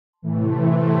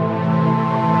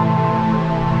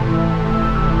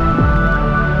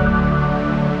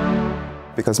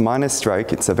Because minor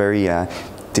stroke, it's a very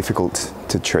difficult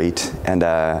to treat and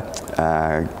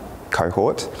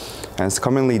cohort. And it's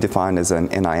commonly defined as an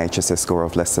NIHSS score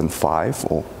of less than 5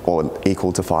 or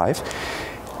equal to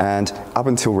 5. And up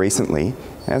until recently,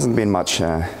 there hasn't been much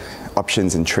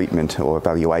options in treatment or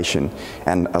evaluation.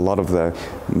 And a lot of the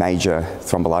major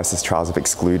thrombolysis trials have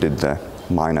excluded the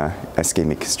minor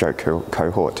ischemic stroke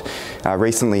cohort.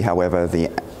 Recently, however,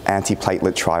 the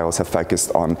antiplatelet trials have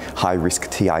focused on high-risk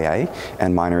TIA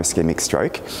and minor ischemic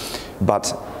stroke,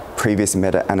 but previous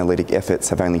meta-analytic efforts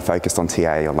have only focused on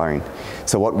TIA alone.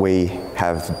 So what we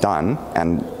have done,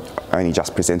 and only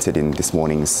just presented in this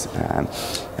morning's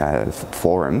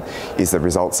forum, is the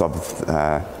results of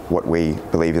what we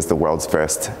believe is the world's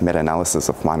first meta-analysis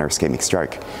of minor ischemic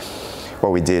stroke.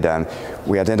 What we did,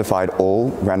 we identified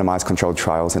all randomized controlled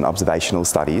trials and observational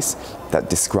studies that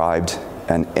described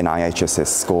an NIHSS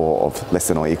score of less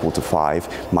than or equal to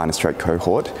 5 minor stroke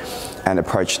cohort, and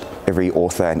approached every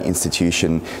author and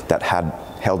institution that had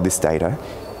held this data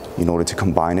in order to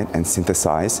combine it and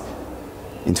synthesize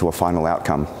into a final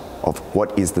outcome of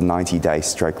what is the 90-day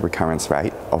stroke recurrence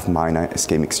rate of minor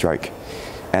ischemic stroke.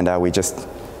 And we've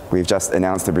just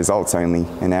announced the results only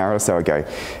an hour or so ago.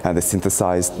 The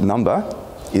synthesized number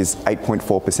is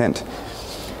 8.4%.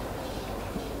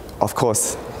 Of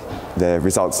course, the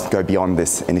results go beyond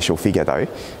this initial figure though,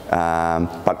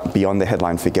 but beyond the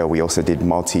headline figure, we also did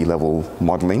multi-level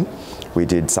modeling. We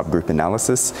did subgroup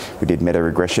analysis, we did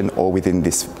meta-regression, all within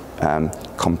this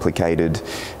complicated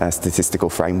statistical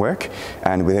framework.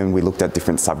 And then we looked at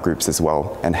different subgroups as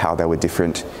well and how they were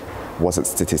different. Was it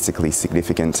statistically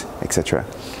significant, etc.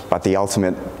 But the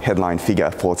ultimate headline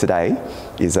figure for today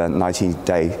is a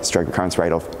 90-day stroke recurrence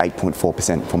rate of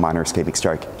 8.4% for minor ischemic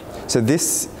stroke. So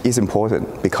this is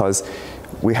important because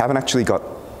we haven't actually got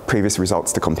previous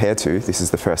results to compare to. This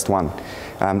is the first one.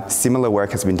 Similar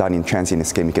work has been done in transient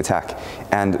ischemic attack,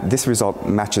 and this result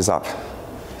matches up.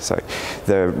 So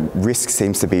the risk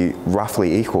seems to be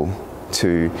roughly equal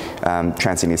to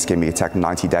transient ischemic attack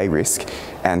 90-day risk.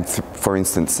 And for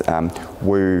instance,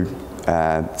 Wu,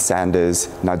 Sanders,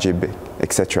 Najib,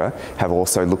 etc. have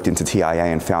also looked into TIA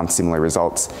and found similar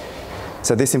results.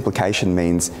 So this implication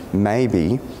means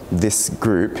maybe this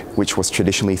group, which was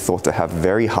traditionally thought to have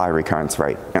very high recurrence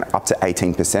rate, and up to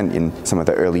 18% in some of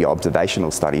the earlier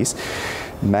observational studies,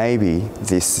 maybe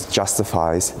this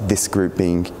justifies this group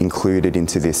being included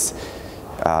into this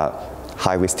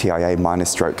high-risk TIA minor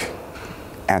stroke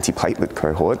antiplatelet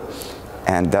cohort,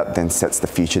 and that then sets the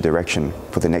future direction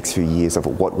for the next few years of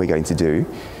what we're going to do,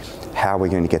 how we're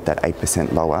going to get that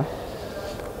 8% lower,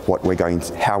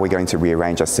 how we're going to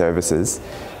rearrange our services,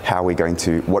 what are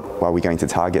we going to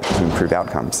target to improve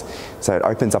outcomes. So it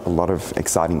opens up a lot of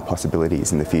exciting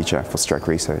possibilities in the future for stroke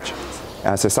research.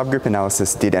 So subgroup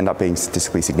analysis did end up being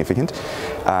statistically significant.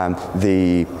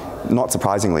 Not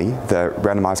surprisingly, the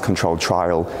randomized controlled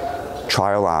trial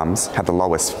arms had the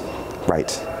lowest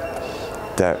rate.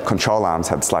 The control arms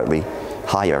had slightly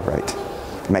higher rate.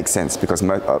 Makes sense because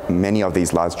many of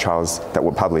these large trials that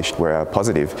were published were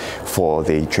positive for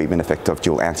the treatment effect of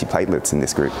dual antiplatelets in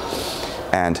this group.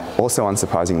 And also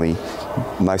unsurprisingly,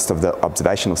 most of the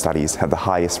observational studies had the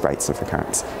highest rates of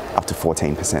recurrence, up to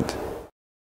 14%.